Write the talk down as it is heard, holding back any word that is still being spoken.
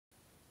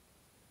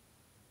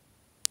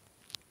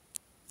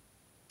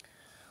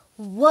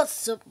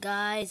What's up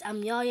guys,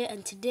 I'm Yaya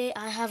and today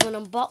I have an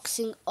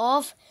unboxing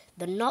of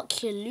the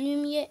Nokia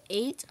Lumia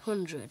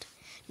 800.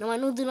 Now I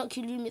know the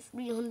Nokia Lumia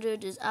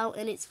 300 is out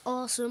and it's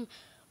awesome,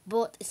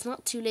 but it's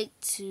not too late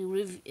to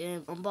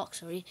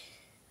unbox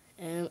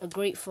a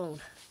great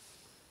phone.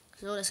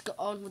 So let's get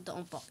on with the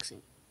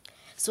unboxing.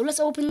 So let's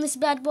open this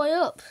bad boy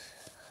up.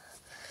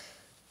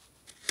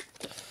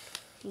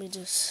 Let me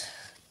just...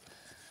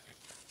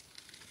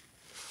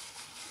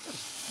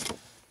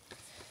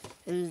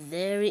 And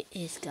there it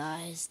is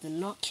guys, the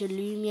Nokia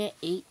Lumia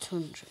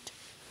 800.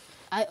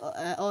 I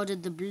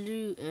ordered the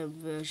blue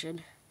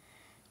version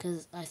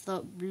because I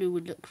thought blue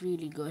would look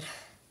really good.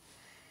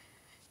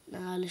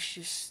 Now let's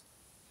just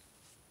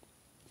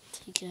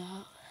take it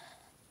out.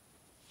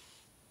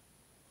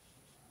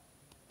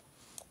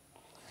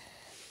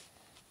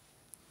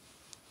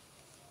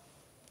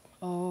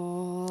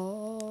 Oh,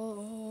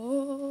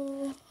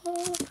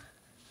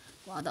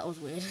 wow, that was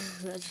weird.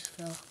 That just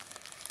fell.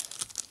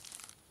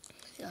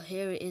 So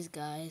here it is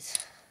guys.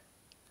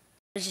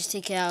 Let's just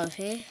take it out of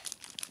here.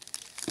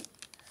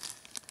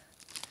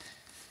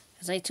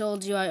 As I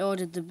told you, I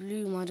ordered the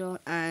blue model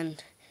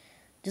and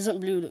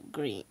doesn't blue look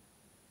great?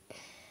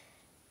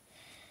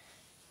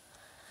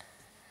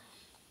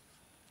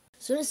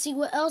 So let's see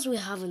what else we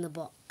have in the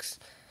box.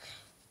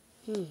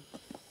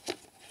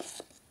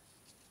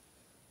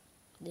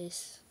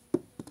 This.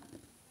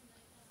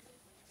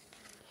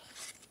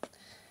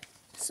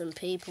 Some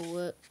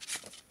paperwork.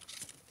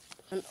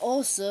 And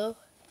also,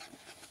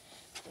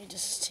 let me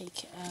just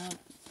take it out.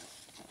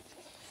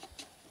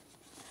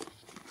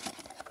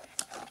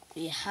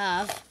 We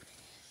have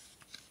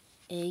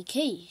a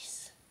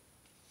case.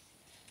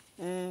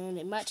 And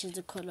it matches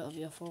the color of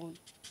your phone.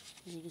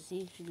 As you can see,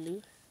 it's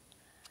blue.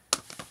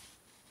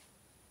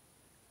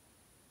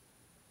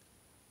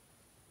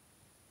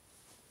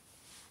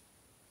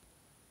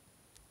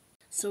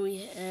 So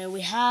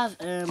we have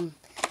the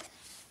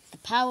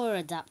power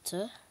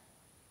adapter.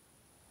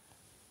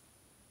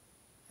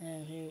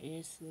 And here it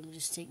is. Let me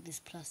just take this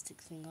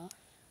plastic thing off.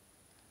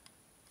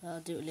 I'll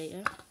do it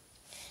later.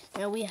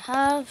 Now we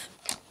have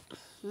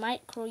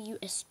micro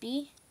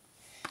USB.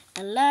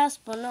 And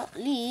last but not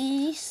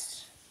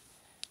least,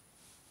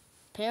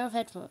 pair of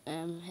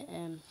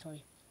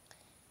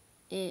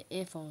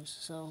earphones.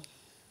 So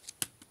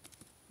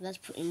that's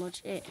pretty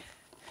much it.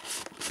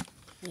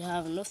 We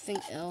have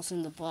nothing else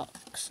in the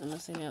box and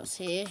nothing else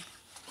here.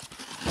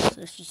 So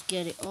let's just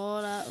get it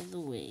all out of the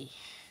way.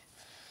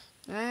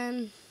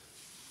 And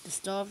the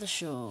star of the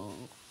show.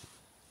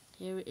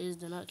 Here it is,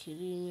 the Nokia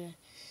Lumia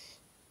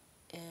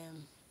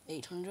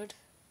 800.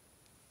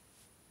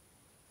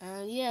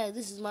 And yeah,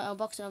 this is my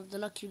unboxing of the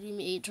Nokia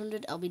Lumia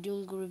 800. I'll be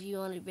doing a review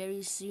on it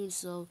very soon,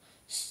 so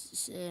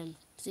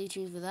stay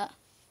tuned for that.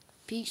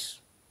 Peace.